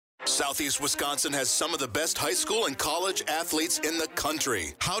Southeast Wisconsin has some of the best high school and college athletes in the country.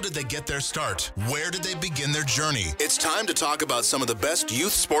 How did they get their start? Where did they begin their journey? It's time to talk about some of the best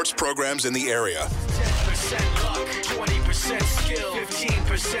youth sports programs in the area. 10% luck, 20% skill,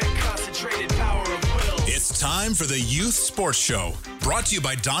 15% concentrated power of will. It's time for the Youth Sports Show, brought to you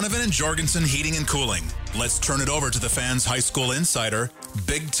by Donovan and Jorgensen Heating and Cooling. Let's turn it over to the fans' high school insider,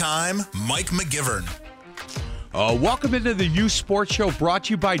 big time Mike McGivern. Welcome into the Youth Sports Show, brought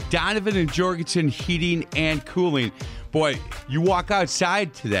to you by Donovan and Jorgensen Heating and Cooling. Boy, you walk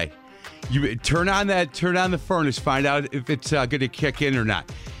outside today, you turn on the furnace, find out if it's going to kick in or not.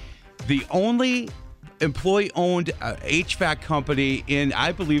 The only employee-owned HVAC company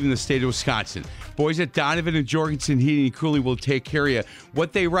I believe, in the state of Wisconsin. Boys at Donovan and Jorgensen Heating and Cooling will take care of you.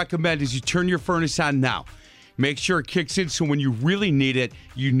 What they recommend is you turn your furnace on now. Make sure it kicks in so when you really need it,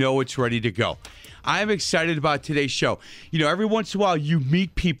 you know it's ready to go. I'm excited about today's show. You know, every once in a while you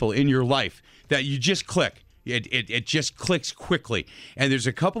meet people in your life that you just click. It just clicks quickly. And there's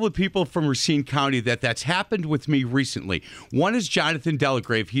a couple of people from Racine County that's happened with me recently. One is Jonathan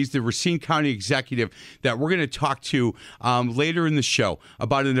Delagrave. He's the Racine County Executive that we're going to talk to later in the show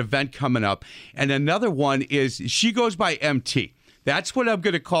about an event coming up. And another one is, she goes by MT. That's what I'm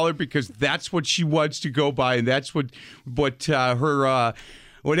going to call her because that's what she wants to go by, and that's what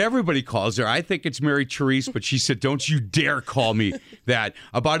everybody calls her. I think it's Mary Therese, but she said, don't you dare call me that.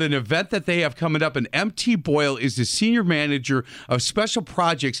 About an event that they have coming up, and MT Boyle is the Senior Manager of Special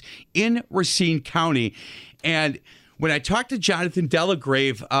Projects in Racine County. And when I talked to Jonathan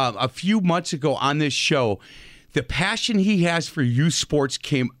Delagrave a few months ago on this show, the passion he has for youth sports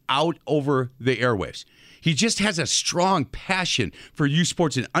came out over the airwaves. He just has a strong passion for youth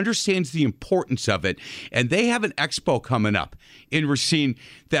sports and understands the importance of it. And they have an expo coming up in Racine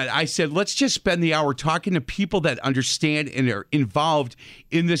that I said, let's just spend the hour talking to people that understand and are involved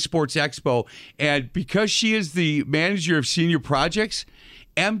in this sports expo. And because she is the manager of senior projects,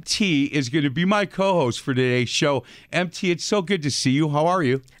 MT is going to be my co-host for today's show. MT, it's so good to see you. How are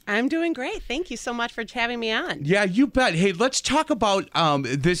you? I'm doing great. Thank you so much for having me on. Yeah, you bet. Hey, let's talk about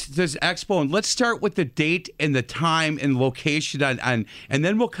this expo, and let's start with the date and the time and location, and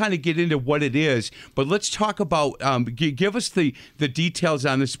then we'll kind of get into what it is. But let's talk about, give us the details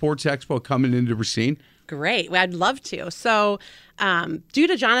on the sports expo coming into Racine. Great. Well, I'd love to. So due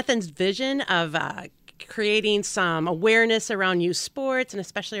to Jonathan's vision of creating some awareness around youth sports and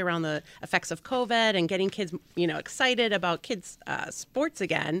especially around the effects of COVID and getting kids, excited about kids' sports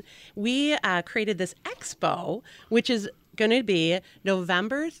again, we created this expo, which is going to be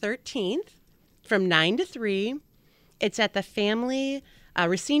November 13th from 9 to 3. It's at the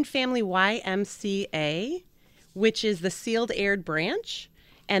Racine Family YMCA, which is the sealed aired branch.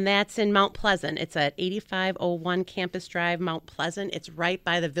 And that's in Mount Pleasant. It's at 8501 Campus Drive, Mount Pleasant. It's right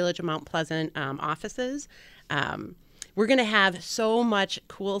by the Village of Mount Pleasant offices. We're going to have so much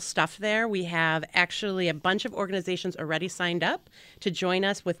cool stuff there. We have actually a bunch of organizations already signed up to join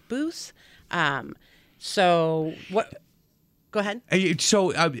us with booths. Go ahead.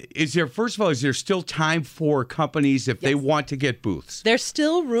 So is there still time for companies if they want to get booths? There's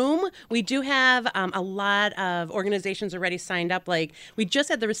still room. We do have a lot of organizations already signed up. Like we just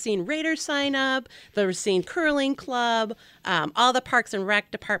had the Racine Raiders sign up, the Racine Curling Club, all the Parks and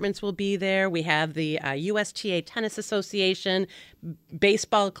Rec departments will be there. We have the USTA Tennis Association,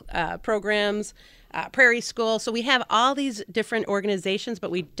 baseball programs, Prairie School. So we have all these different organizations,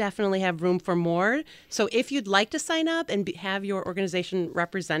 but we definitely have room for more. So if you'd like to sign up and have your organization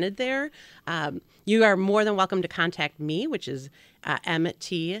represented there, you are more than welcome to contact me, which is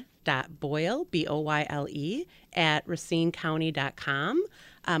mt.boyle, BOYLE, at racinecounty.com.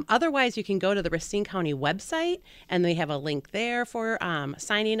 Otherwise, you can go to the Racine County website, and they have a link there for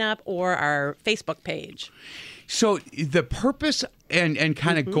signing up, or our Facebook page. So the purpose and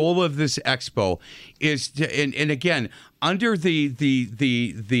kind of goal of this expo is to, and again, under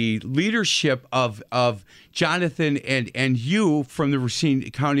the leadership of Jonathan and you from the Racine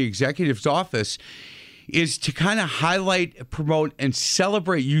County Executive's office, is to kind of highlight, promote, and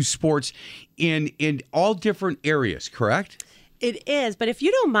celebrate youth sports in all different areas, correct? It is, but if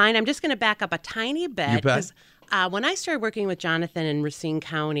you don't mind, I'm just going to back up a tiny bit. You bet. When I started working with Jonathan in Racine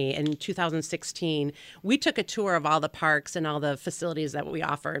County in 2016, we took a tour of all the parks and all the facilities that we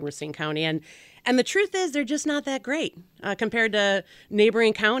offer in Racine County. And the truth is, they're just not that great compared to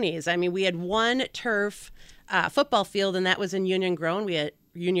neighboring counties. I mean, we had one turf football field, and that was in Union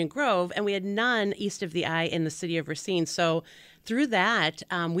Grove. And we had none east of the I in the city of Racine. So through that,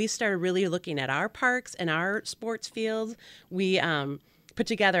 we started really looking at our parks and our sports fields. We put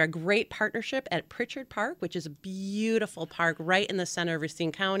together a great partnership at Pritchard Park, which is a beautiful park right in the center of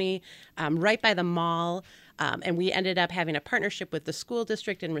Racine County, right by the mall. And we ended up having a partnership with the school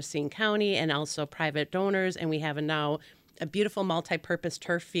district in Racine County and also private donors. And we have now a beautiful multi-purpose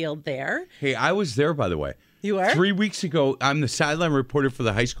turf field there. Hey, I was there, by the way. You were? 3 weeks ago, I'm the sideline reporter for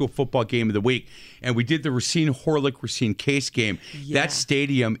the high school football game of the week, and we did the Racine Case game. Yeah. That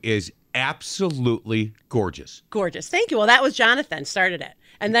stadium is absolutely gorgeous. Gorgeous. Thank you. Well, that was Jonathan started it.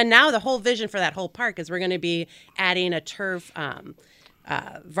 And then now the whole vision for that whole park is we're going to be adding a turf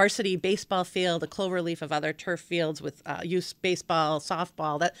varsity baseball field, a cloverleaf of other turf fields with youth baseball,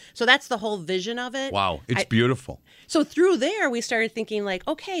 softball. So that's the whole vision of it. Wow, it's beautiful. So through there, we started thinking like,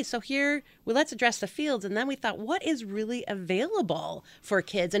 okay, so here, well, let's address the fields. And then we thought, what is really available for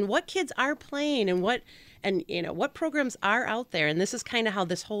kids and what kids are playing and what programs are out there. And this is kind of how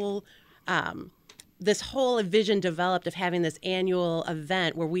this whole vision developed of having this annual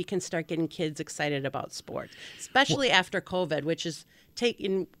event where we can start getting kids excited about sports, especially after COVID, which is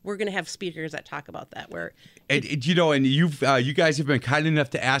we're going to have speakers that talk about that. And you guys have been kind enough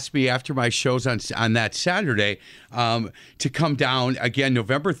to ask me after my shows on that Saturday to come down again,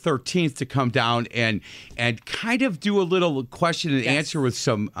 November 13th, to come down and kind of do a little question and answer with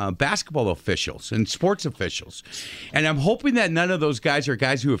some basketball officials and sports officials. And I'm hoping that none of those guys are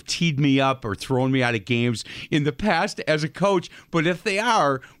guys who have teed me up or thrown me out of games in the past as a coach. But if they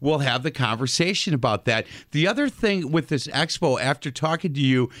are, we'll have the conversation about that. The other thing with this expo, after talking to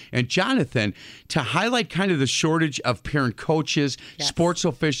you and Jonathan, to highlight kind of the shortage of parent coaches, sports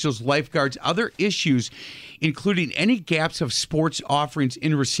officials, lifeguards, other issues, including any gaps of sports offerings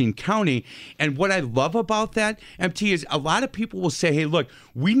in Racine County. And what I love about that, MT, is a lot of people will say, hey, look,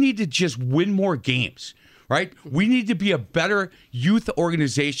 we need to just win more games. Right? We need to be a better youth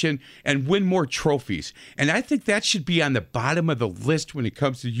organization and win more trophies. And I think that should be on the bottom of the list when it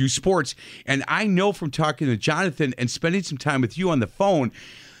comes to youth sports. And I know from talking to Jonathan and spending some time with you on the phone,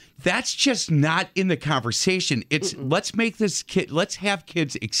 that's just not in the conversation. It's let's have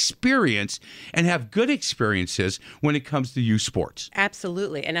kids experience and have good experiences when it comes to youth sports.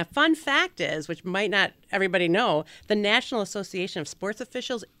 Absolutely. And a fun fact is, which might not everybody know, the National Association of Sports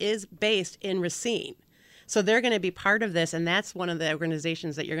Officials is based in Racine. So they're going to be part of this, and that's one of the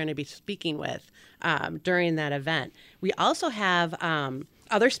organizations that you're going to be speaking with during that event. We also have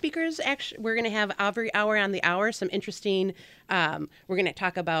other speakers. Actually, we're going to have every hour on the hour some interesting. We're going to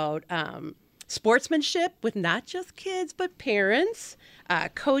talk about sportsmanship with not just kids but parents,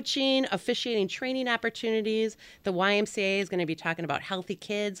 coaching, officiating, training opportunities. The YMCA is going to be talking about healthy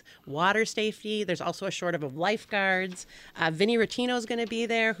kids, water safety. There's also a shortage of lifeguards. Vinny Rotino is going to be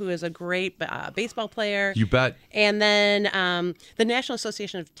there, who is a great baseball player. You bet. And then the National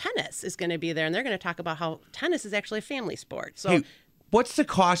Association of Tennis is going to be there, and they're going to talk about how tennis is actually a family sport. So, hey, what's the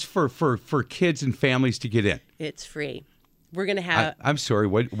cost for kids and families to get in? It's free. We're going to have. I'm sorry.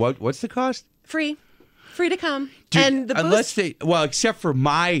 What's the cost? Free to come. Dude, and the booth, except for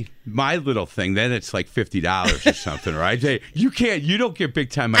my little thing, then it's like $50 or something, right? Hey, you don't get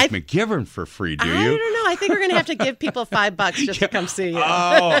big time Mike McGivern for free, do you? I don't know. I think we're gonna have to give people $5 just to come see you.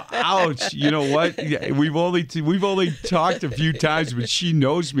 Oh, ouch! You know what? We've only talked a few times, but she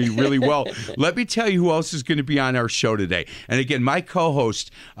knows me really well. Let me tell you who else is going to be on our show today. And again, my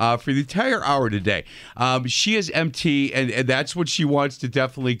co-host for the entire hour today. She is MT, and that's what she wants to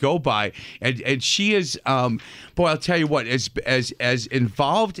definitely go by. And she is. Boy, I'll tell you what, as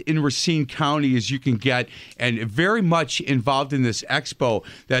involved in Racine County as you can get, and very much involved in this expo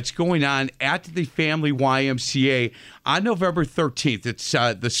that's going on at the Family YMCA on November 13th. It's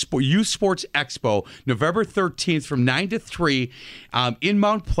the Youth Sports Expo, November 13th from 9 to 3 in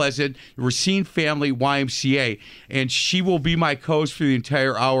Mount Pleasant, Racine Family YMCA. And she will be my co-host for the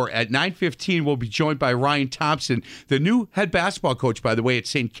entire hour. At 9:15, we'll be joined by Ryan Thompson, the new head basketball coach, by the way, at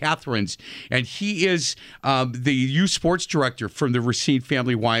St. Catherine's. And he is the youth sports director from the Racine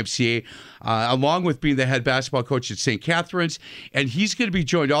Family YMCA, along with being the head basketball coach at St. Catherine's. And he's going to be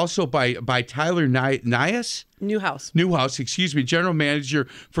joined also by Tyler Neuhaus, general manager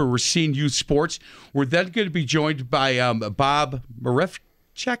for Racine Youth Sports. We're then going to be joined by Bob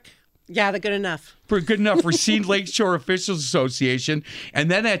Marfechuk. Yeah, they're good enough. Good enough. Racine Lakeshores Official Association.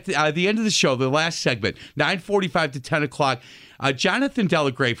 And then at the end of the show, the last segment, 9:45 to 10 o'clock, Jonathan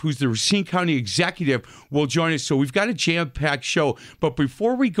Delagrave, who's the Racine County Executive, will join us. So we've got a jam-packed show. But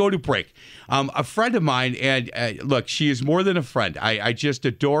before we go to break, a friend of mine, and look, she is more than a friend. I just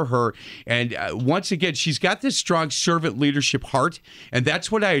adore her. And once again, she's got this strong servant leadership heart, and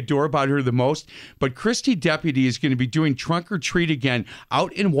that's what I adore about her the most. But Christy Deputy is going to be doing Trunk or Treat again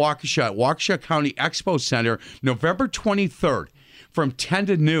out in Waukesha, at Waukesha County Expo Center, November 23rd. from 10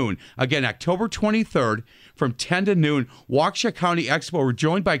 to noon. Again, October 23rd from 10 to noon, Waukesha County Expo. We're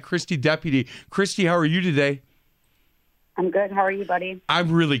joined by Christy Deputy. Christy, how are you today? I'm good. How are you, buddy?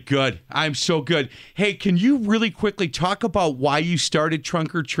 I'm really good. I'm so good. Hey, can you really quickly talk about why you started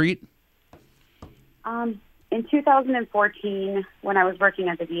Trunk or Treat? In 2014, when I was working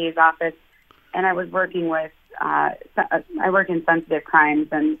at the DA's office, and I was working with, I worked in sensitive crimes,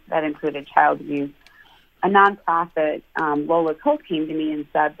 and that included child abuse, a nonprofit, Lola's Hope, came to me and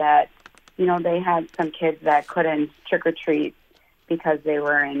said that, they had some kids that couldn't trick or treat because they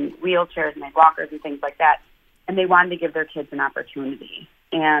were in wheelchairs and they had walkers and things like that. And they wanted to give their kids an opportunity.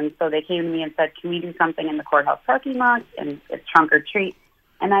 And so they came to me and said, can we do something in the courthouse parking lot? And it's Trunk or Treat.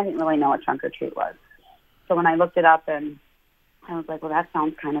 And I didn't really know what Trunk or Treat was. So when I looked it up, and I was like, well, that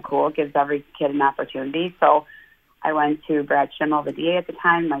sounds kind of cool. It gives every kid an opportunity. So I went to Brad Schimmel, the DA at the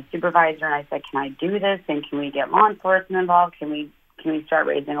time, my supervisor, and I said, can I do this? And can we get law enforcement involved? Can we start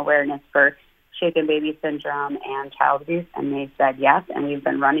raising awareness for shaken baby syndrome and child abuse? And they said yes, and we've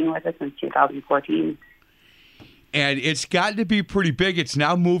been running with it since 2014. And it's gotten to be pretty big. It's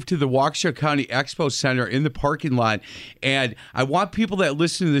now moved to the Waukesha County Expo Center in the parking lot. And I want people that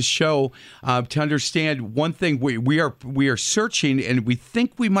listen to the show to understand one thing. We are searching, and we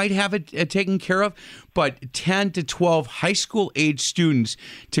think we might have it taken care of, but 10 to 12 high school age students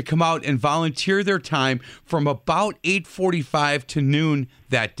to come out and volunteer their time from about 8:45 to noon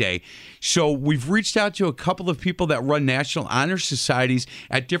that day. So we've reached out to a couple of people that run National Honor Societies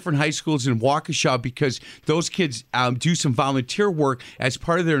at different high schools in Waukesha, because those kids do some volunteer work as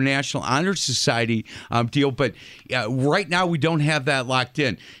part of their National Honor Society deal. But right now we don't have that locked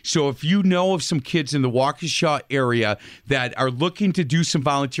in. So if you know of some kids in the Waukesha area that are looking to do some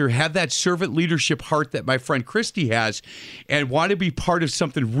volunteer, have that servant leadership heart that my friend Christy has, and want to be part of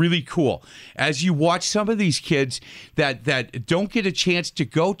something really cool, as you watch some of these kids that don't get a chance to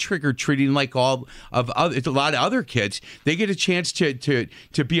go trick-or-treating like a lot of other kids, they get a chance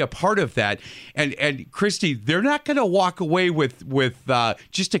to be a part of that. And Christy, they're not going to walk away with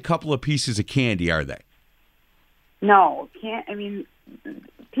just a couple of pieces of candy, are they? No,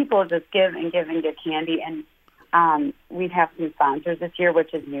 people just give and give and give candy, and we have some sponsors this year,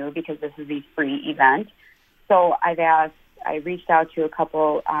 which is new because this is a free event. So I reached out to a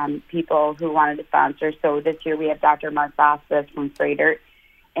couple people who wanted to sponsor. So this year we have Dr. Mark Bosses from Freighter,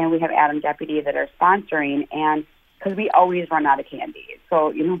 and we have Adam Deputy that are sponsoring. And because we always run out of candy.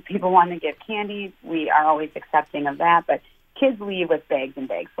 So, people want to give candy. We are always accepting of that. But kids leave with bags and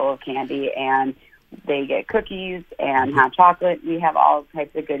bags full of candy, and they get cookies and hot chocolate. We have all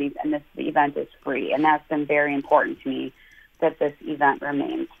types of goodies, and the event is free. And that's been very important to me, that this event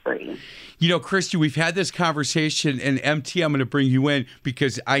remains free. Christy, we've had this conversation, and MT, I'm going to bring you in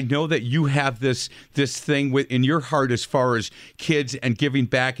because I know that you have this thing in your heart as far as kids and giving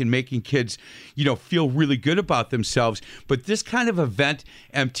back and making kids, feel really good about themselves. But this kind of event,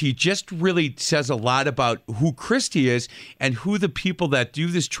 MT, just really says a lot about who Christy is and who the people that do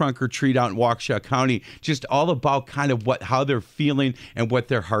this Trunk or Treat out in Waukesha County, just all about kind of how they're feeling and what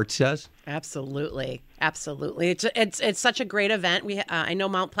their heart says. Absolutely. It's such a great event. I know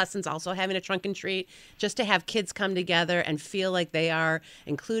Mount Pleasant's also having a Trunk and Treat, just to have kids come together and feel like they are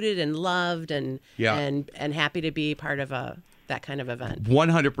included and loved and happy to be part of that kind of event.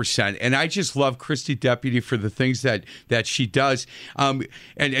 100%. And I just love Christy Deputy for the things that she does.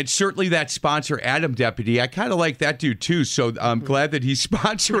 And certainly that sponsor, Adam Deputy, I kind of like that dude too. So I'm glad that he's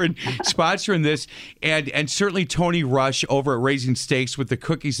sponsoring this. And certainly Tony Rush over at Racine Steaks with the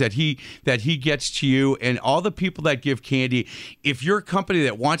cookies that he gets to you, and all the people that give candy. If you're a company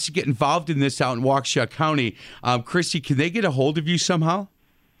that wants to get involved in this out in Waukesha County, Christy, can they get a hold of you somehow?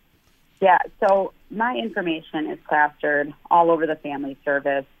 Yeah, so my information is plastered all over the Family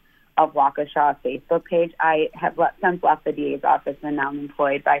Service of Waukesha Facebook page. I have since left the DA's office, and now I'm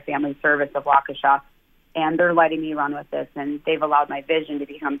employed by Family Service of Waukesha, and they're letting me run with this, and they've allowed my vision to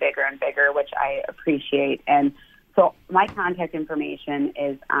become bigger and bigger, which I appreciate. And so my contact information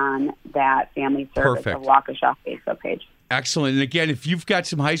is on that Family Service of Waukesha Facebook page. Excellent. And again, if you've got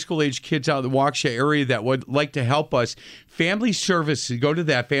some high school age kids out in the Waukesha area that would like to help us, Family Service, go to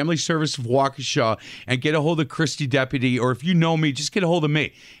that Family Service of Waukesha and get a hold of Christy Deputy, or if you know me, just get a hold of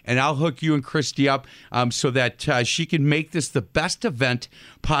me and I'll hook you and Christy up so that she can make this the best event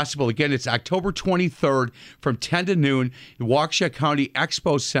possible. Again, it's October 23rd from 10 to noon, the Waukesha County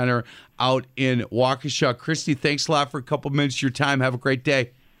Expo Center out in Waukesha. Christy, thanks a lot for a couple minutes of your time. Have a great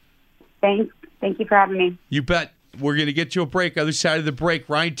day. Thanks. Thank you for having me. You bet. We're going to get to a break. Other side of the break,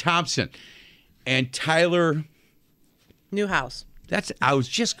 Ryan Thompson and Tyler Neuhaus. I was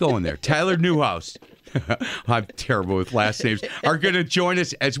just going there. Tyler Neuhaus I'm terrible with last names, are going to join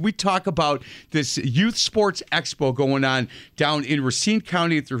us as we talk about this Youth Sports Expo going on down in Racine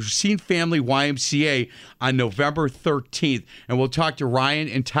County at the Racine Family YMCA on November 13th. And we'll talk to Ryan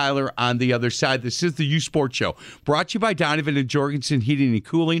and Tyler on the other side. This is the Youth Sports Show, brought to you by Donovan and Jorgensen Heating and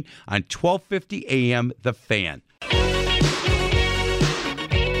Cooling on 1250 AM The Fan.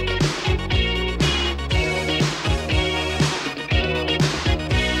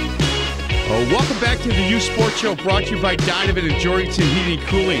 Welcome back to the Youth Sports Show, brought to you by Donovan and Jorgensen Heating and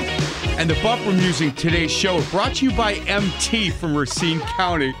Cooling. And the bumper music today's show brought to you by MT from Racine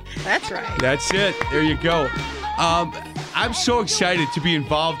County. That's right. That's it. There you go. I'm so excited to be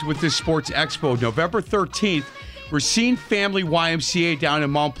involved with this Sports Expo, November 13th, Racine Family YMCA down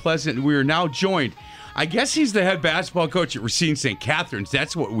in Mount Pleasant. And we are now joined. I guess he's the head basketball coach at Racine St. Catharines.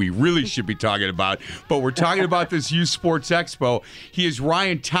 That's what we really should be talking about. But we're talking about this Youth Sports Expo. He is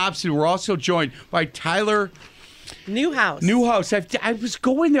Ryan Thompson. We're also joined by Tyler Neuhaus. I was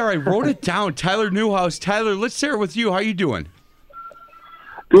going there. I wrote it down. Tyler Neuhaus. Tyler, let's start with you. How you doing?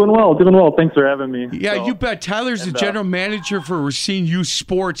 Doing well. Thanks for having me. Yeah, you bet. Tyler's the general manager for Racine Youth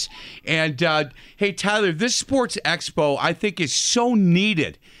Sports. And, hey, Tyler, this Sports Expo, I think, is so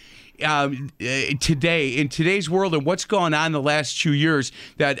needed today, in today's world and what's gone on the last 2 years,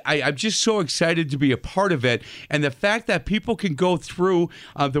 that I'm just so excited to be a part of it. And the fact that people can go through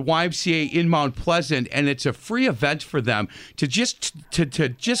the YMCA in Mount Pleasant, and it's a free event for them to just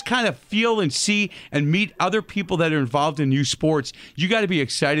kind of feel and see and meet other people that are involved in youth sports. You got to be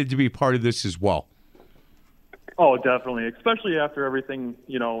excited to be part of this as well. Oh, definitely. Especially after everything,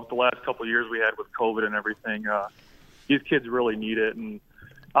 the last couple of years we had with COVID and everything. These kids really need it. And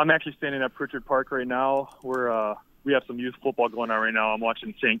I'm actually standing at Pritchard Park right now. We have some youth football going on right now. I'm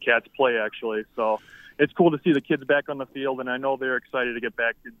watching St. Cat's play, actually. So it's cool to see the kids back on the field, and I know they're excited to get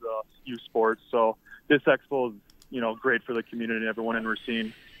back into youth sports. So this expo is, great for the community and everyone in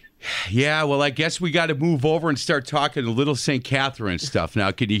Racine. Yeah, well, I guess we got to move over and start talking Little St. Catharines stuff now.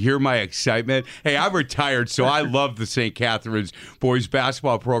 Can you hear my excitement? Hey, I'm retired, so I love the St. Catharines boys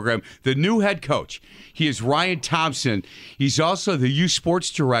basketball program. The new head coach, he is Ryan Thompson. He's also the youth sports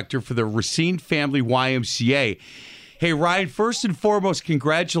director for the Racine Family YMCA. Hey, Ryan, first and foremost,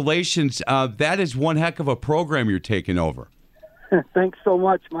 congratulations. That is one heck of a program you're taking over. Thanks so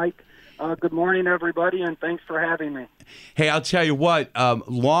much, Mike. Good morning, everybody, and thanks for having me. Hey, I'll tell you what,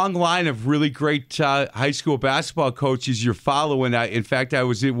 long line of really great high school basketball coaches you're following. In fact, I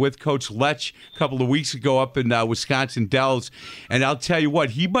was with Coach Lech a couple of weeks ago up in Wisconsin Dells, and I'll tell you what,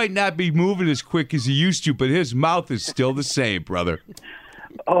 he might not be moving as quick as he used to, but his mouth is still the same, brother.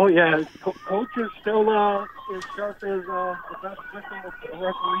 Oh, yeah. Coach is still as sharp as the best whistle a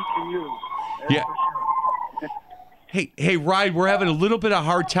referee can use. That's yeah. For sure. Hey, Ryan, we're having a little bit of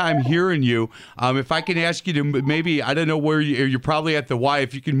hard time hearing you. If I can ask you to maybe, I don't know where you're probably at the Y.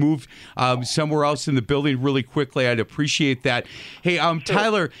 If you can move somewhere else in the building really quickly, I'd appreciate that. Hey, sure.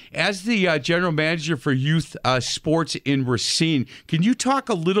 Tyler, as the general manager for youth sports in Racine, can you talk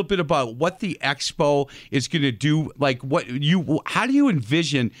a little bit about what the Expo is going to do? Like, how do you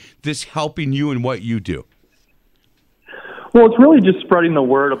envision this helping you and what you do? Well, it's really just spreading the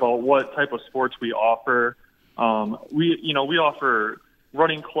word about what type of sports we offer. We offer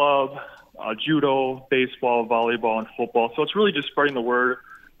running club, judo, baseball, volleyball, and football. So it's really just spreading the word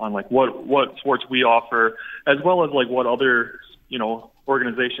on like what sports we offer, as well as like what other,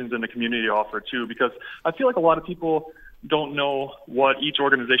 organizations in the community offer too, because I feel like a lot of people don't know what each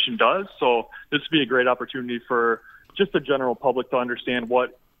organization does. So this would be a great opportunity for just the general public to understand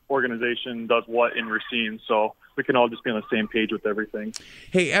what organization does what in Racine. So we can all just be on the same page with everything.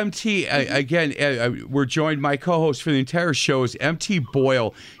 Hey, MT, again, we're joined, my co-host for the entire show is MT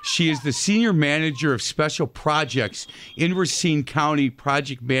Boyle. She is the Senior Manager of Special Projects in Racine County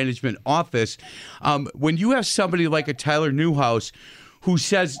Project Management Office. When you have somebody like a Tyler Neuhaus who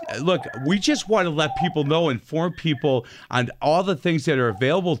says, look, we just want to let people know, inform people on all the things that are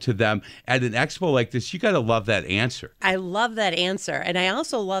available to them at an expo like this, you got to love that answer. I love that answer. And I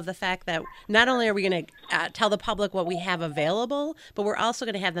also love the fact that not only are we going to tell the public what we have available, but we're also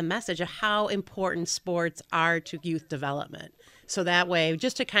going to have the message of how important sports are to youth development. So that way,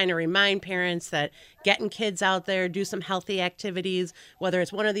 just to kind of remind parents that getting kids out there, do some healthy activities, whether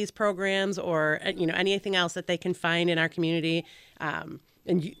it's one of these programs or anything else that they can find in our community,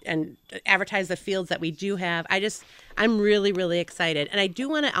 and advertise the fields that we do have. I'm really, really excited. And I do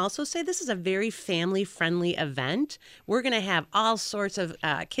want to also say this is a very family-friendly event. We're going to have all sorts of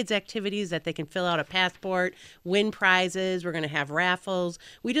kids' activities that they can fill out a passport, win prizes. We're going to have raffles.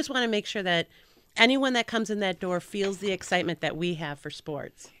 We just want to make sure that anyone that comes in that door feels the excitement that we have for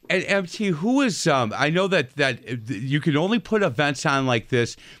sports. And MT, who is I know that you can only put events on like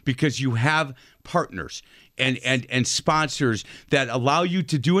this because you have partners and sponsors that allow you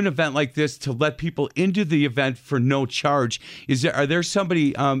to do an event like this to let people into the event for no charge. Are there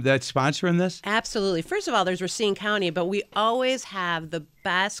somebody that's sponsoring this? Absolutely. First of all, there's Racine County, but we always have the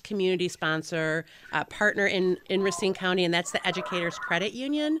best community sponsor partner in Racine County, and that's the Educators Credit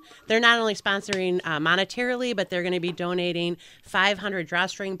Union. They're not only sponsoring monetarily, but they're going to be donating 500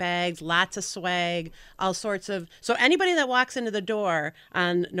 drawstring bags, lots of swag, all sorts of. So anybody that walks into the door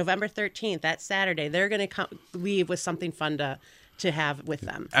on November 13th, that Saturday, they're going to leave with something fun to have with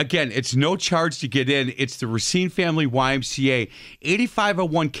them. Again, it's no charge to get in. It's the Racine Family YMCA,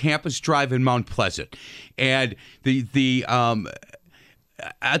 8501 Campus Drive in Mount Pleasant. And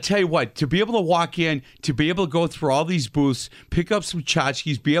I'll tell you what, to be able to walk in, to be able to go through all these booths, pick up some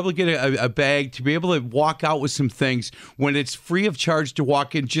tchotchkes, be able to get a bag, to be able to walk out with some things when it's free of charge to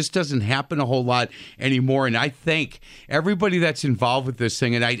walk in just doesn't happen a whole lot anymore. And I thank everybody that's involved with this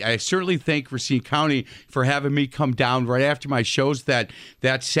thing. And I certainly thank Racine County for having me come down right after my shows that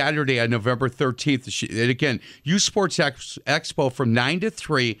Saturday on November 13th. And again, Youth Sports Expo from 9 to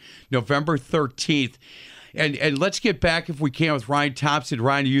 3, November 13th. And let's get back, if we can, with Ryan Thompson.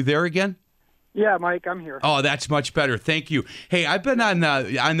 Ryan, are you there again? Yeah, Mike, I'm here. Oh, that's much better. Thank you. Hey, I've been on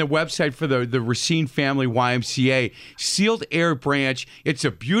the website for the Racine Family YMCA Sealed Air Branch. It's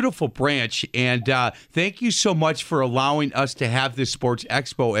a beautiful branch, and thank you so much for allowing us to have this sports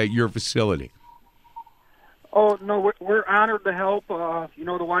expo at your facility. Oh, no, we're honored to help. The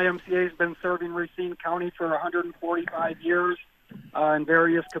YMCA has been serving Racine County for 145 years in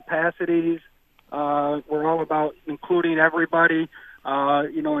various capacities. We're all about including everybody,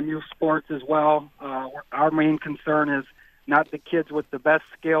 in youth sports as well. Our main concern is not the kids with the best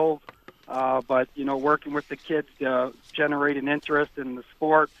skills, but, working with the kids to generate an interest in the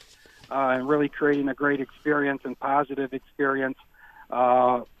sports and really creating a great experience and positive experience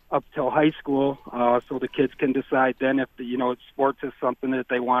up till high school so the kids can decide then if, sports is something that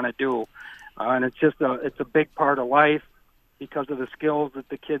they want to do. And it's a big part of life, because of the skills that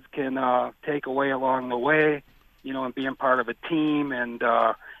the kids can take away along the way, and being part of a team. And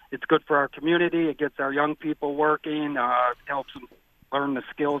it's good for our community. It gets our young people working. It helps them learn the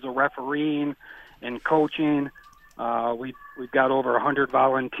skills of refereeing and coaching. We've got over 100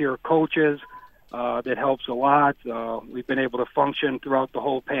 volunteer coaches. That helps a lot. We've been able to function throughout the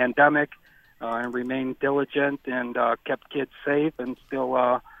whole pandemic and remain diligent and kept kids safe, and still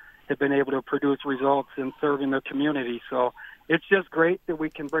have been able to produce results in serving the community. So it's just great that we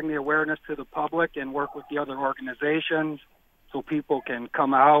can bring the awareness to the public and work with the other organizations so people can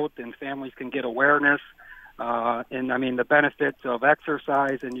come out and families can get awareness. The benefits of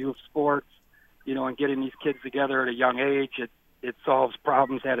exercise and youth sports, and getting these kids together at a young age, it solves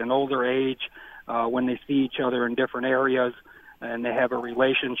problems at an older age when they see each other in different areas and they have a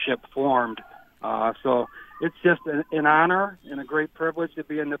relationship formed. So it's just an honor and a great privilege to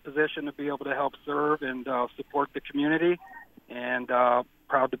be in the position to be able to help serve and support the community, and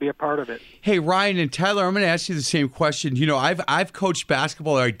proud to be a part of it. Hey, Ryan and Tyler, I'm going to ask you the same question. I've coached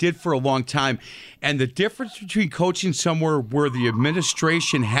basketball, or I did for a long time, and the difference between coaching somewhere where the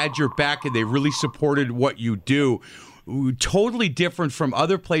administration had your back and they really supported what you do, totally different from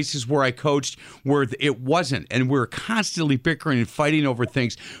other places where I coached where it wasn't, and we're constantly bickering and fighting over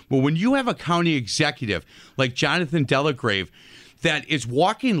things. But when you have a county executive like Jonathan Delagrave that is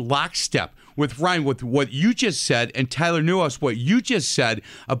walking lockstep with Ryan, with what you just said, and Tyler Neuhaus, what you just said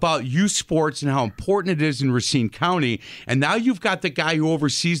about youth sports and how important it is in Racine County, and now you've got the guy who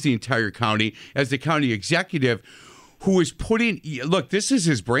oversees the entire county as the county executive, who is look, this is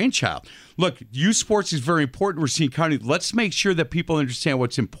his brainchild. Look, youth sports is very important in Racine County. Let's make sure that people understand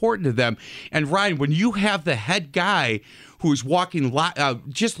what's important to them. And Ryan, when you have the head guy who's walking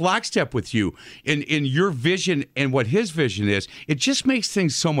just lockstep with you in your vision and what his vision is, it just makes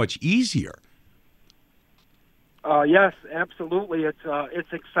things so much easier. Yes, absolutely.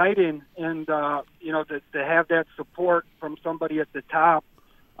 It's exciting, and to have that support from somebody at the top.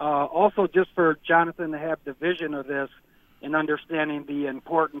 Also, just for Jonathan to have the vision of this and understanding the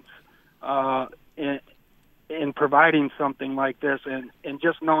importance in providing something like this, and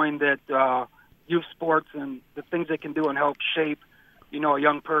just knowing that youth sports and the things they can do and help shape, a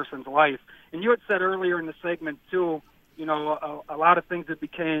young person's life. And you had said earlier in the segment too, a lot of things that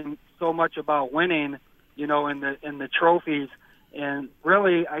became so much about winning, in the trophies. And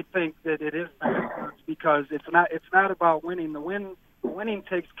really, I think that it is backwards, because it's not about winning. Winning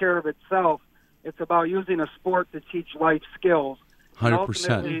takes care of itself. It's about using a sport to teach life skills.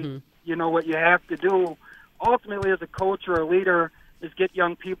 100%. what you have to do ultimately as a coach or a leader is get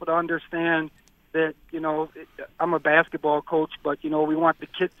young people to understand that, I'm a basketball coach, but, we want the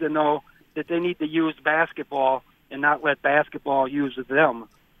kids to know that they need to use basketball and not let basketball use them.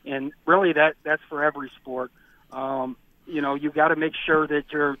 And really that's for every sport. You've got to make sure that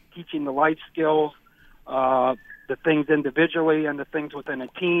you're teaching the life skills, the things individually and the things within a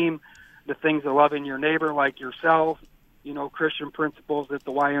team, the things of loving your neighbor like yourself, Christian principles that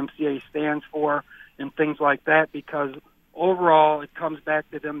the YMCA stands for, and things like that, because overall it comes back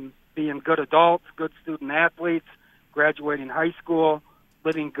to them being good adults, good student athletes, graduating high school,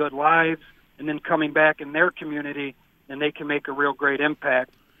 living good lives, and then coming back in their community, and they can make a real great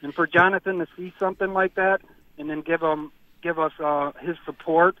impact. And for Jonathan to see something like that and then give us his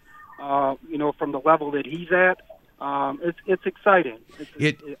support, from the level that he's at, it's exciting.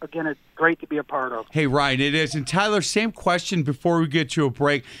 It's great to be a part of. Hey, Ryan, it is. And Tyler, same question before we get to a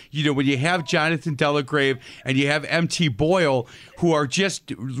break. When you have Jonathan Delagrave and you have MT Boyle, who are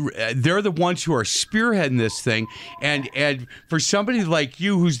they're the ones who are spearheading this thing. And for somebody like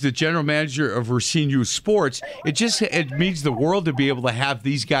you, who's the general manager of Racine Youth Sports, it means the world to be able to have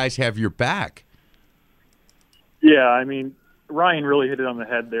these guys have your back. Yeah, I mean, Ryan really hit it on the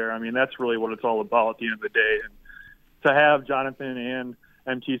head there. I mean, that's really what it's all about at the end of the day. And to have Jonathan and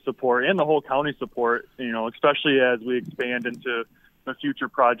MT support and the whole county support, especially as we expand into the future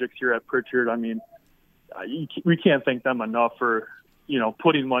projects here at Pritchard, I mean, we can't thank them enough for,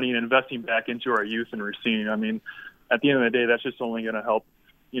 putting money and investing back into our youth in Racine. I mean, at the end of the day, that's just only going to help,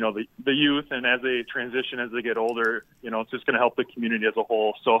 the youth, and as they transition, as they get older, it's just going to help the community as a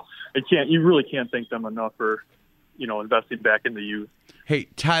whole. So you really can't thank them enough for, investing back in the youth. Hey,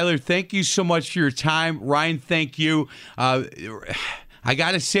 Tyler, thank you so much for your time. Ryan, thank you. I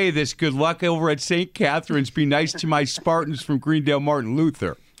got to say this. Good luck over at St. Catherine's. Be nice to my Spartans from Greendale Martin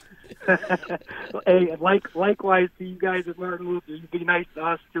Luther. Hey, likewise to you guys at Martin Luther. You be nice to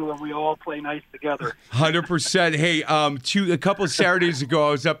us, too, and we all play nice together. 100%. Hey, a couple of Saturdays ago,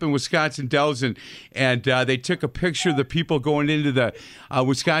 I was up in Wisconsin Dells, and they took a picture of the people going into the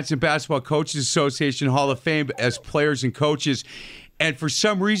Wisconsin Basketball Coaches Association Hall of Fame as players and coaches. And for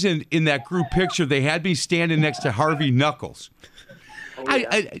some reason, in that group picture, they had me standing next to Harvey Knuckles. Oh,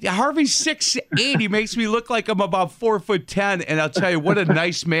 yeah. Harvey's 6'8". He makes me look like I'm about 4'10". And I'll tell you, what a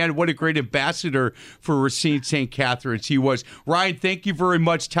nice man, what a great ambassador for Racine St. Catherine's he was. Ryan, thank you very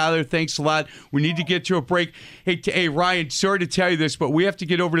much. Tyler, thanks a lot. We need to get to a break. Hey, Ryan, sorry to tell you this, but we have to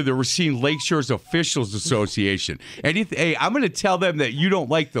get over to the Racine Lakeshores Officials Association. Hey, I'm going to tell them that you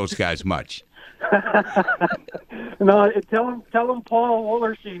don't like those guys much. No, tell him Paul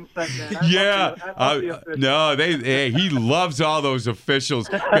Olerstein said that. He loves all those officials.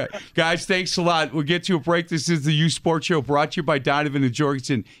 Guys, thanks a lot. We'll get to a break. This is the Youth Sports Show brought to you by Donovan and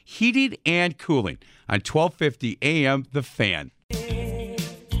Jorgensen Heating and Cooling on 1250 AM The Fan.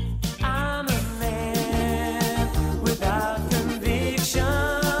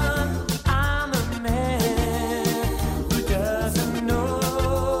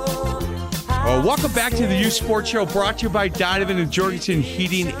 Welcome back to the Youth Sports Show brought to you by Donovan and Jorgensen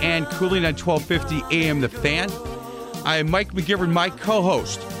Heating and Cooling on 1250 AM The Fan. I am Mike McGivern, my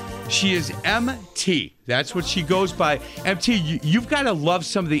co-host. She is MT. That's what she goes by. MT, you've got to love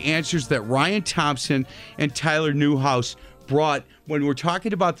some of the answers that Ryan Thompson and Tyler Neuhaus brought when we're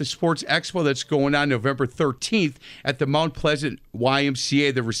talking about the Sports Expo that's going on November 13th at the Mount Pleasant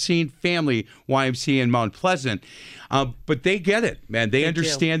YMCA, the Racine Family YMCA in Mount Pleasant. But they get it, man. They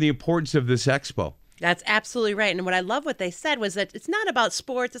understand the importance of this expo. That's absolutely right. And what I love what they said was that it's not about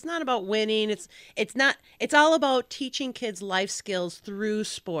sports. It's not about winning. It's all about teaching kids life skills through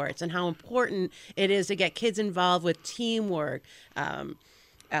sports and how important it is to get kids involved with teamwork,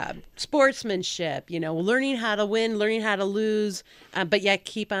 sportsmanship, learning how to win, learning how to lose, but yet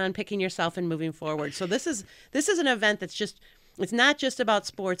keep on picking yourself and moving forward. So this is an event that's it's not just about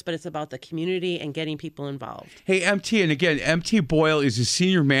sports, but it's about the community and getting people involved. Hey, MT, and again, MT Boyle is the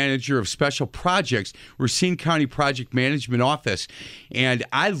Senior Manager of Special Projects, Racine County Project Management Office. And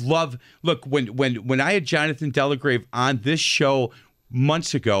I love, look, when I had Jonathan Delagrave on this show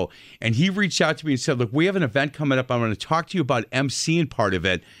months ago, and he reached out to me and said, look, we have an event coming up. I'm going to talk to you about emceeing part of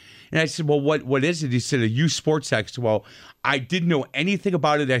it. And I said, well, what is it? He said, a youth sports expo. Well, I didn't know anything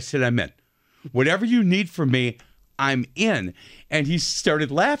about it. I said, I'm in. Whatever you need from me, I'm in. And he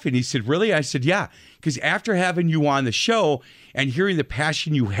started laughing. He said, really? I said, yeah. Because after having you on the show and hearing the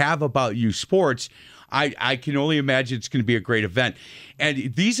passion you have about youth sports, I can only imagine it's going to be a great event.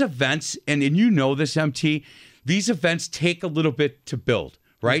 And these events, and you know this, MT, these events take a little bit to build,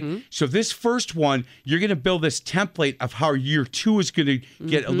 right? So this first one, you're going to build this template of how year 2 is going to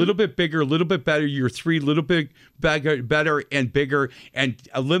get a little bit bigger, a little bit better, year 3, a little bit better and bigger, and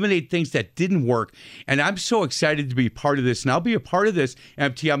eliminate things that didn't work. And I'm so excited to be part of this. And I'll be a part of this,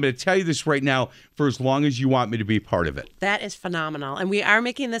 MT. I'm going to tell you this right now for as long as you want me to be part of it. That is phenomenal. And we are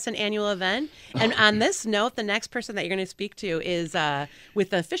making this an annual event. And on this note, the next person that you're going to speak to is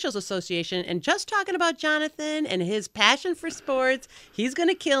with the Officials Association. And just talking about Jonathan and his passion for sports, he's going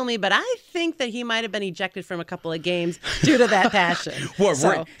to kill me, but I think that he might have been ejected from a couple of games due to that passion.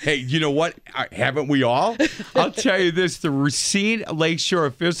 Well, hey, you know what? Haven't we all? I'll tell you this, the Racine Lakeshore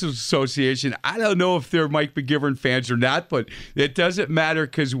Officials Association, I don't know if they're Mike McGivern fans or not, but it doesn't matter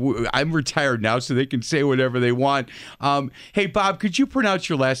because I'm retired now, so they can say whatever they want. Hey, Bob, could you pronounce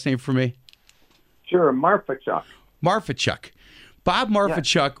your last name for me? Sure, Marfechuk. Marfechuk. Bob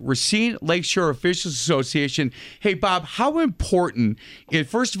Marfechuk, Racine Lakeshore Officials Association. Hey, Bob, how important, and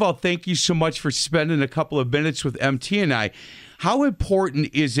first of all, thank you so much for spending a couple of minutes with MT and I. How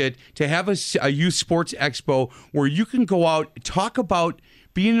important is it to have a youth sports expo where you can go out, talk about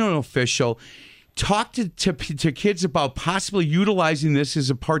being an official, talk to kids about possibly utilizing this as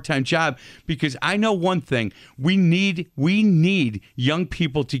a part-time job? Because I know one thing, we need young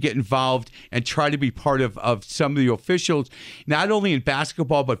people to get involved and try to be part of some of the officials, not only in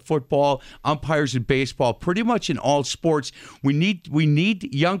basketball but football, umpires in baseball, pretty much in all sports. We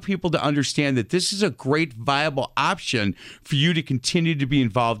need young people to understand that this is a great viable option for you to continue to be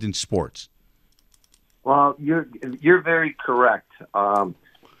involved in sports. Well, you're very correct.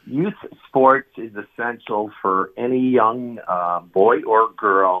 Youth sports is essential for any young boy or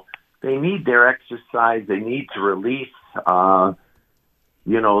girl. They need their exercise. They need to release, their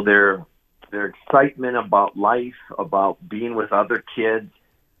excitement about life, about being with other kids.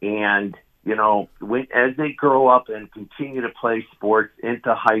 And, as they grow up and continue to play sports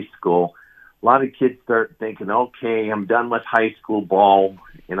into high school, a lot of kids start thinking, okay, I'm done with high school ball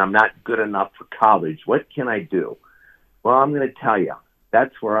and I'm not good enough for college. What can I do? Well, I'm going to tell you.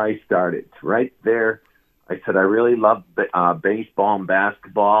 That's where I started. Right there, I said I really loved baseball and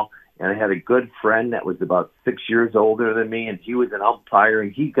basketball, and I had a good friend that was about 6 years older than me, and he was an umpire,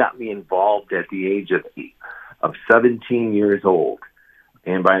 and he got me involved at the age of 17 years old.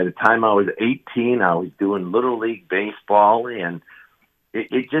 And by the time I was 18, I was doing Little League baseball, and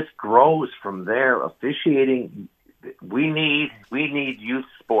it just grows from there. Officiating, we need youth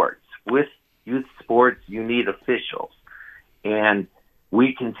sports. With youth sports, you need officials. And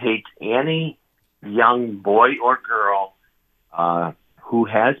we can take any young boy or girl who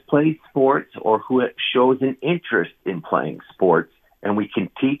has played sports or who shows an interest in playing sports, and we can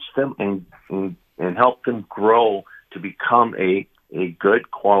teach them and help them grow to become a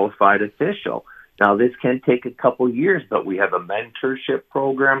good qualified official. Now, this can take a couple years, but we have a mentorship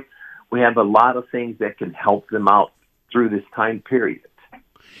program. We have a lot of things that can help them out through this time period.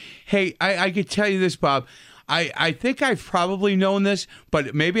 Hey, I could tell you this, Bob. I think I've probably known this,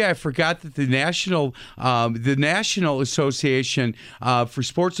 but maybe I forgot that the National Association for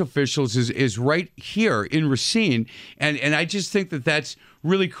Sports Officials is right here in Racine, and I just think that that's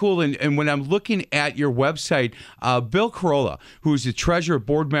really cool. And when I'm looking at your website, Bill Carolla, who is the treasurer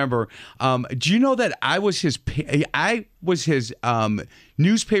board member, do you know that I was his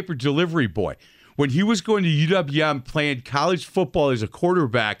newspaper delivery boy when he was going to UWM playing college football as a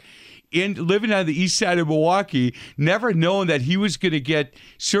quarterback? Living on the east side of Milwaukee, never knowing that he was going to get,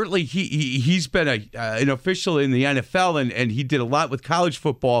 certainly he's been an official in the NFL and he did a lot with college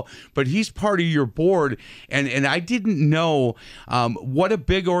football, but he's part of your board. And I didn't know what a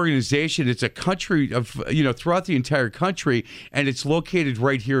big organization. It's a country of, throughout the entire country, and it's located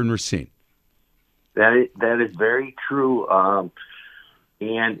right here in Racine. That is very true.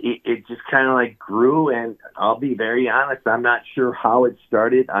 And it just kind of like grew, and I'll be very honest, I'm not sure how it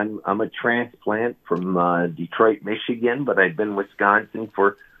started. I'm a transplant from Detroit, Michigan, but I've been in Wisconsin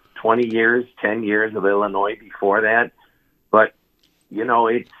for 20 years, 10 years of Illinois before that. But,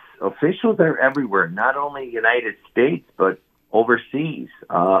 it's officials are everywhere, not only United States, but overseas,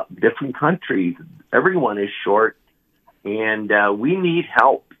 different countries. Everyone is short, and we need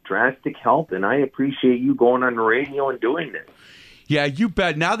help, drastic help, and I appreciate you going on the radio and doing this. Yeah, you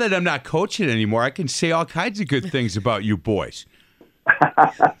bet. Now that I'm not coaching anymore, I can say all kinds of good things about you boys.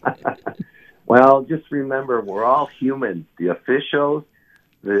 Well, just remember, we're all humans, the officials,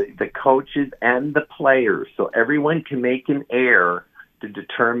 the coaches, and the players. So everyone can make an error to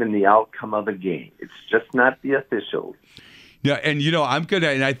determine the outcome of a game. It's just not the officials. Yeah, and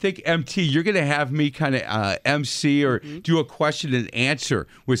and I think MT, you're gonna have me kind of MC or do a question and answer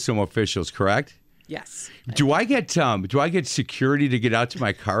with some officials, correct? Yes. Do I get security to get out to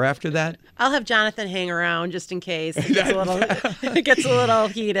my car after that? I'll have Jonathan hang around just in case it gets a little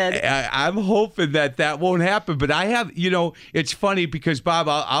heated. I'm hoping that won't happen. But I have, it's funny because, Bob,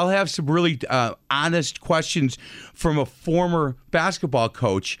 I'll have some really honest questions from a former basketball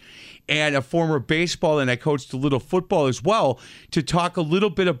coach and a former baseball, and I coached a little football as well, to talk a little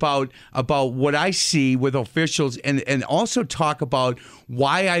bit about what I see with officials and also talk about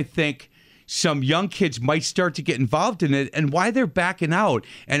why I think some young kids might start to get involved in it and why they're backing out.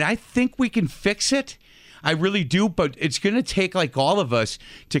 And I think we can fix it. I really do, but it's going to take like all of us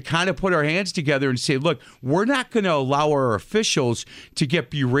to kind of put our hands together and say, look, we're not going to allow our officials to get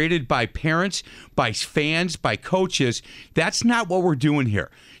berated by parents, by fans, by coaches. That's not what we're doing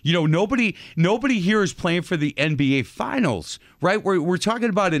here. Nobody here is playing for the NBA Finals, right? We're talking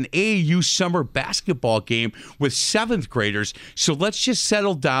about an AAU summer basketball game with 7th graders. So let's just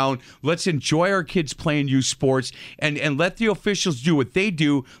settle down. Let's enjoy our kids playing youth sports and let the officials do what they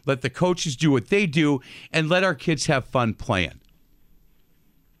do. Let the coaches do what they do, and let our kids have fun playing.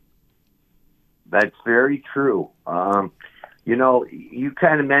 That's very true. You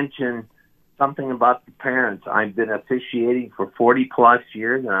kind of mentioned something about the parents. I've been officiating for 40-plus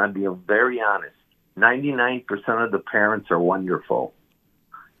years, and I'll be very honest. 99% of the parents are wonderful.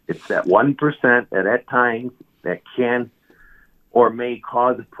 It's that 1% that at times that can or may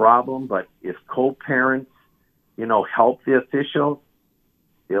cause a problem, but if co-parents, help the officials,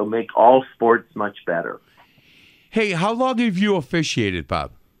 it'll make all sports much better. Hey, how long have you officiated,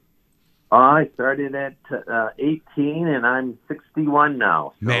 Bob? I started at 18, and I'm 61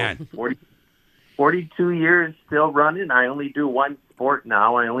 now. So Man. 42 years still running. I only do one sport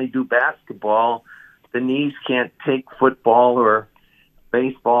now. I only do basketball. The knees can't take football or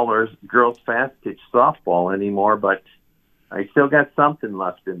baseball or girls fast pitch softball anymore, but I still got something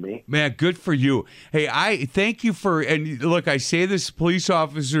left in me. Man, good for you. Hey, I thank you and look, I say this to police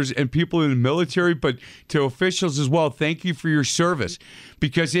officers and people in the military, but to officials as well, thank you for your service,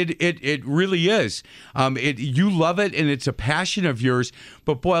 because it really is. You love it, and it's a passion of yours.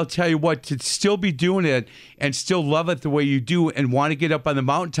 But boy, I'll tell you what, to still be doing it and still love it the way you do and want to get up on the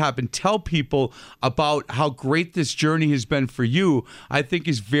mountaintop and tell people about how great this journey has been for you, I think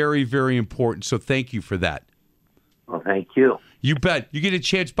is very, very important. So thank you for that. Well, thank you. You bet. You get a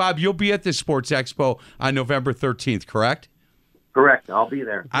chance, Bob. You'll be at the Sports Expo on November 13th, correct? Correct. I'll be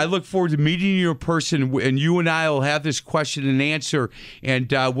there. I look forward to meeting you in person, and you and I will have this question and answer, and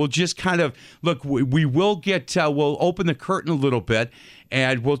we'll just kind of, look, we will get, we'll open the curtain a little bit,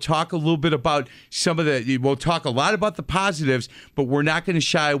 and we'll talk a little bit about we'll talk a lot about the positives, but we're not going to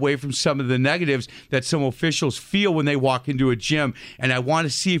shy away from some of the negatives that some officials feel when they walk into a gym. And I want to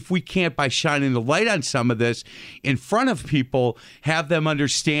see if we can't, by shining the light on some of this in front of people, have them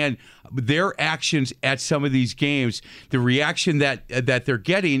understand their actions at some of these games. The reaction that they're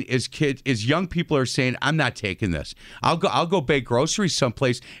getting is young people are saying, I'm not taking this. I'll go bake groceries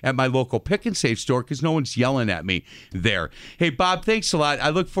someplace at my local Pick and Save store because no one's yelling at me there. Hey, Bob, thanks a lot. I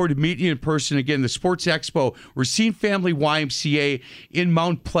look forward to meeting you in person again. The Sports Expo, Racine Family YMCA in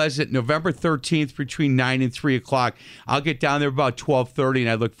Mount Pleasant, November 13th between 9 and 3 o'clock. I'll get down there about 12:30, and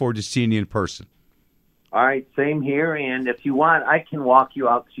I look forward to seeing you in person. All right, same here. And if you want, I can walk you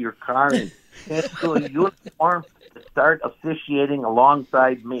out to your car and get to a uniform to start officiating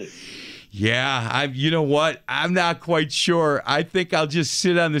alongside me. Yeah, you know what? I'm not quite sure. I think I'll just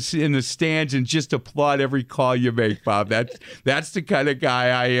sit in the stands and just applaud every call you make, Bob. That's the kind of guy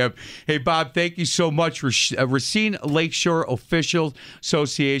I am. Hey, Bob, thank you so much. Racine Lakeshore Official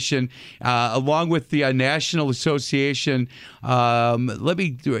Association, along with the National Association.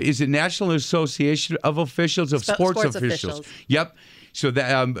 Is it National Association of Officials of Sports Officials? Yep. So,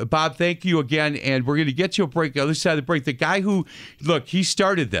 Bob, thank you again, and we're going to get to a break. The other side of the break, the guy who, look, he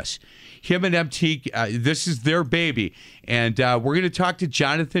started this. Him and MT, this is their baby. And we're going to talk to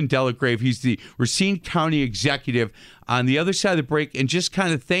Jonathan Delagrave. He's the Racine County Executive on the other side of the break, and just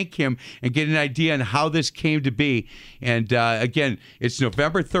kind of thank him and get an idea on how this came to be. And again, it's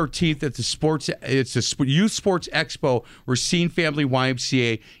November 13th at the Youth Sports Expo, Racine Family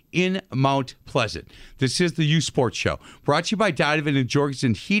YMCA in Mount Pleasant. This is the Youth Sports Show, brought to you by Donovan and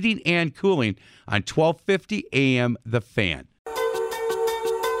Jorgensen Heating and Cooling on 1250 AM The Fan.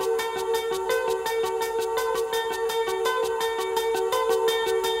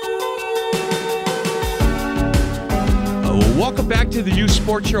 Welcome back to the Youth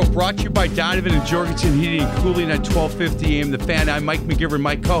Sports Show, brought to you by Donovan and Jorgensen Heating and Cooling on 1250 AM The Fan. I'm Mike McGivern,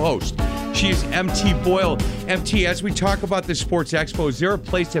 my co-host. She is MT Boyle. MT, as we talk about the Sports Expo, is there a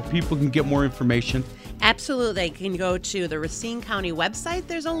place that people can get more information? Absolutely. They can go to the Racine County website.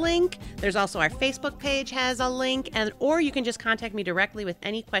 There's a link. There's also our Facebook page has a link. Or you can just contact me directly with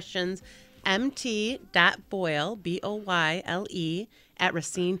any questions. mt.boyle, B-O-Y-L-E, at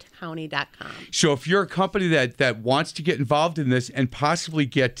racinecounty.com. So if you're a company that wants to get involved in this and possibly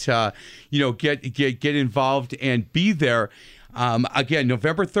get involved and be there, again,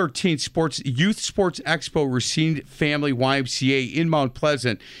 November 13th, Youth Sports Expo, Racine Family YMCA in Mount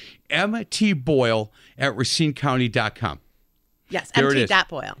Pleasant, MT Boyle at racinecounty.com. Yes, there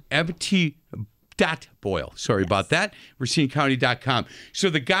mt.boyle. mt.boyle. Sorry about that. racinecounty.com. So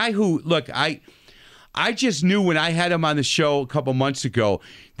the guy who, look, I just knew when I had him on the show a couple months ago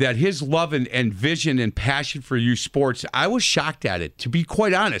that his love and vision and passion for youth sports, I was shocked at it, to be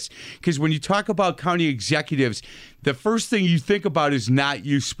quite honest. Because when you talk about county executives, the first thing you think about is not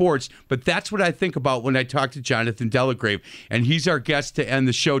youth sports, but that's what I think about when I talk to Jonathan Delagrave. And he's our guest to end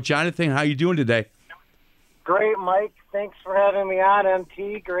the show. Jonathan, how you doing today? Great, Mike. Thanks for having me on,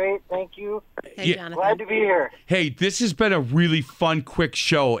 MT. Great. Thank you. Hey, Jonathan. Glad to be here. Hey, this has been a really fun, quick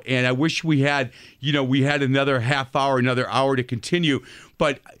show, and I wish we had another half hour, another hour to continue.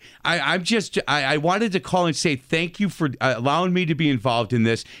 But I wanted to call and say thank you for allowing me to be involved in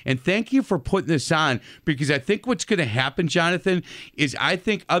this, and thank you for putting this on, because I think what's going to happen, Jonathan, is I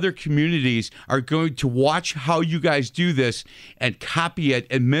think other communities are going to watch how you guys do this and copy it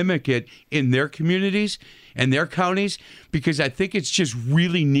and mimic it in their communities and their counties, because I think it's just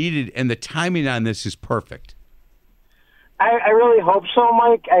really needed, and the timing on this is perfect. I really hope so,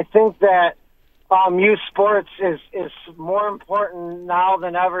 Mike. I think that youth sports is more important now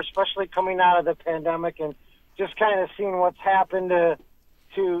than ever, especially coming out of the pandemic and just kind of seeing what's happened to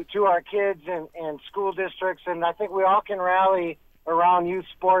our kids and school districts. And I think we all can rally around youth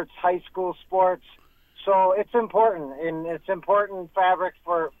sports, high school sports. So it's important, and it's important fabric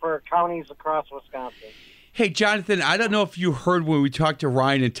for counties across Wisconsin. Hey, Jonathan, I don't know if you heard when we talked to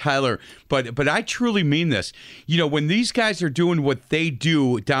Ryan and Tyler, but I truly mean this. You know, when these guys are doing what they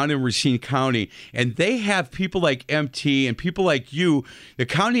do down in Racine County, and they have people like MT and people like you, the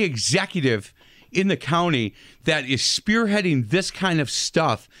county executive in the county that is spearheading this kind of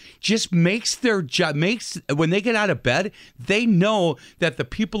stuff, just makes their job, when they get out of bed, they know that the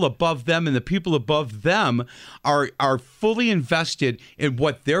people above them and the people above them are fully invested in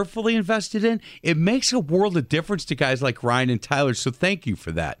what they're fully invested in. It makes a world of difference to guys like Ryan and Tyler, so thank you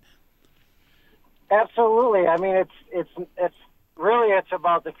for that. Absolutely. I mean, it's really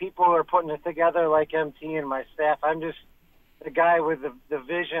about the people who are putting it together, like MT and my staff. I'm just the guy with the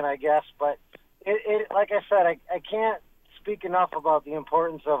vision, I guess, but It like I said, I can't speak enough about the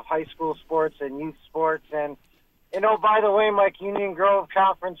importance of high school sports and youth sports. And, by the way, Mike, Union Grove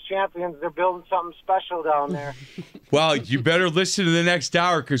Conference champions, they're building something special down there. Well, you better listen to the next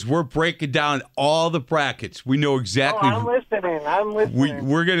hour, because we're breaking down all the brackets. We know exactly. I'm listening.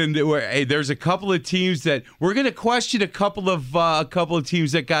 We're going to. Hey, there's a couple of teams that we're going to question. A couple of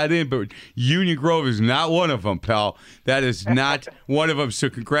teams that got in, but Union Grove is not one of them, pal. That is not one of them. So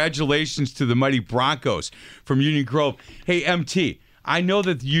congratulations to the mighty Broncos from Union Grove. Hey, MT, I know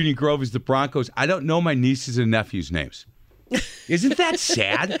that the Union Grove is the Broncos. I don't know my nieces and nephews' names. Isn't that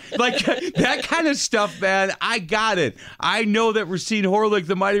sad? Like, that kind of stuff, man, I got it. I know that Racine Horlick,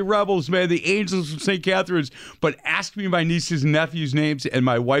 the Mighty Rebels, man, the Angels from St. Catharines, but ask me my nieces and nephews' names, and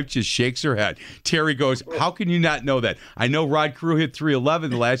my wife just shakes her head. Terry goes, how can you not know that? I know Rod Carew hit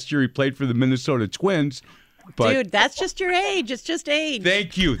 311 the last year he played for the Minnesota Twins. But dude, that's just your age. It's just age.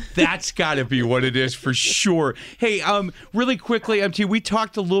 Thank you. That's got to be what it is for sure. Hey, really quickly, MT, we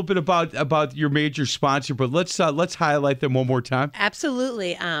talked a little bit about your major sponsor, but let's highlight them one more time.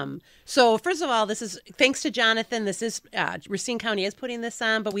 Absolutely. So first of all, this is thanks to Jonathan. This is Racine County is putting this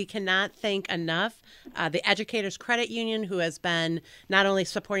on, but we cannot thank enough the Educators Credit Union, who has been not only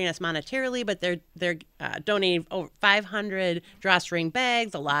supporting us monetarily, but they're donating over 500 drawstring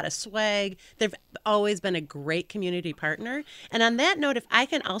bags, a lot of swag. They've always been a great community partner. And on that note, if I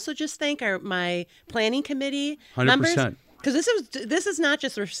can also just thank my planning committee 100%. members. Because this is not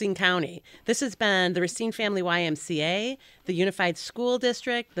just Racine County. This has been the Racine Family YMCA, the Unified School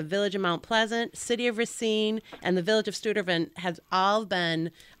District, the Village of Mount Pleasant, City of Racine, and the Village of Stuytervant has all been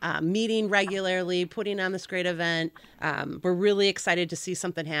meeting regularly, putting on this great event. We're really excited to see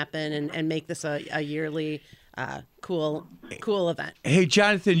something happen and make this a yearly cool event. Hey,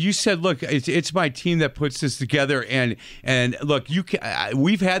 Jonathan, you said, look, it's my team that puts this together, and look,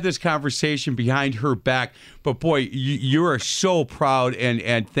 we've had this conversation behind her back, but boy, you are so proud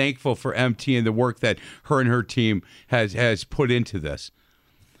and thankful for MT and the work that her and her team has put into this.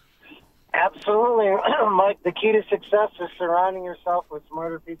 Absolutely, Mike. The key to success is surrounding yourself with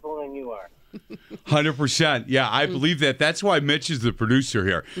smarter people than you are. 100%. Yeah, I believe that. That's why Mitch is the producer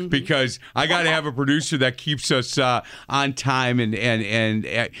here, because I got to have a producer that keeps us on time and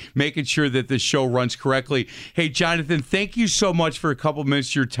making sure that the show runs correctly. Hey, Jonathan, thank you so much for a couple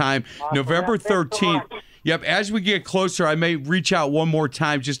minutes of your time. Awesome. November Thanks so 13th. much. Yep, as we get closer, I may reach out one more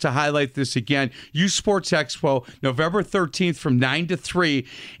time just to highlight this again. Youth Sports Expo, November 13th from 9 to 3.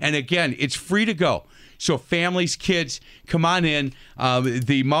 And again, it's free to go. So families, kids, come on in.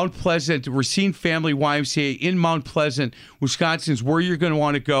 The Mount Pleasant, Racine Family YMCA in Mount Pleasant, Wisconsin is where you're going to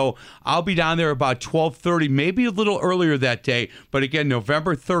want to go. I'll be down there about 12:30, maybe a little earlier that day. But again,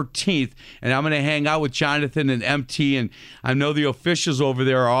 November 13th, and I'm going to hang out with Jonathan and MT, and I know the officials over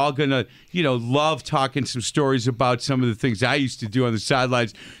there are all going to, love talking some stories about some of the things I used to do on the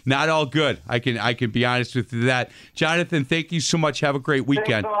sidelines. Not all good. I can be honest with you that. Jonathan, thank you so much. Have a great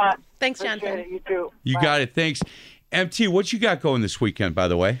weekend. Thanks a lot. Thanks, Appreciate Jonathan. it. You too. You Bye. got it. Thanks. MT, what you got going this weekend, by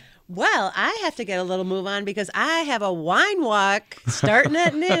the way? Well, I have to get a little move on because I have a wine walk starting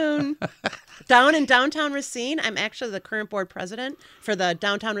at noon down in downtown Racine. I'm actually the current board president for the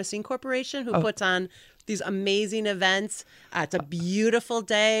Downtown Racine Corporation, who puts on these amazing events. It's a beautiful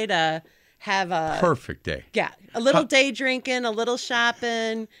day to have a Perfect day. Yeah, a little day drinking, a little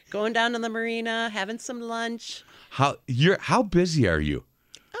shopping, going down to the marina, having some lunch. How busy are you?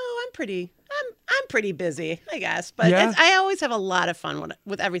 Oh, I'm pretty busy, I guess, but Yeah? I always have a lot of fun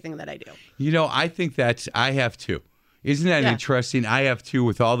with everything that I do. I think I have too. Isn't that interesting? I have too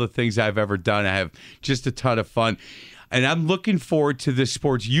with all the things I've ever done. I have just a ton of fun. And I'm looking forward to this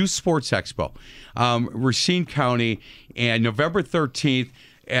Youth Sports Expo, Racine County, and November 13th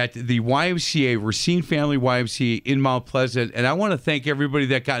at the YMCA, Racine Family YMCA in Mount Pleasant. And I want to thank everybody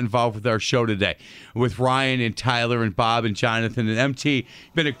that got involved with our show today, with Ryan and Tyler and Bob and Jonathan and MT.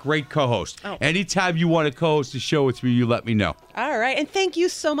 Been a great co-host. Oh. Anytime you want to co-host a show with me, you let me know. All right, and thank you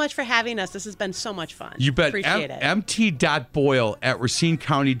so much for having us. This has been so much fun. You bet. Appreciate it. mt.boyle at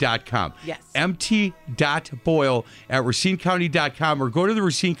racinecounty.com. Yes. mt.boyle at racinecounty.com, or go to the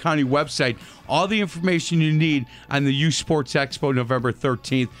Racine County website. All the information you need on the Youth Sports Expo November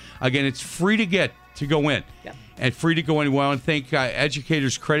 13th. Again, it's free to go in. Yep. And free to go in. We want to thank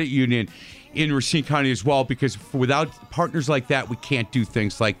Educators Credit Union in Racine County as well, because without partners like that, we can't do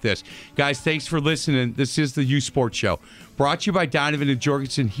things like this. Guys, thanks for listening. This is the Youth Sports Show, brought to you by Donovan and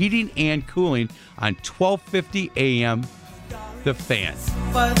Jorgensen Heating and Cooling on 1250 AM The Fan.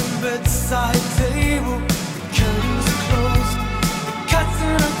 By the bedside table.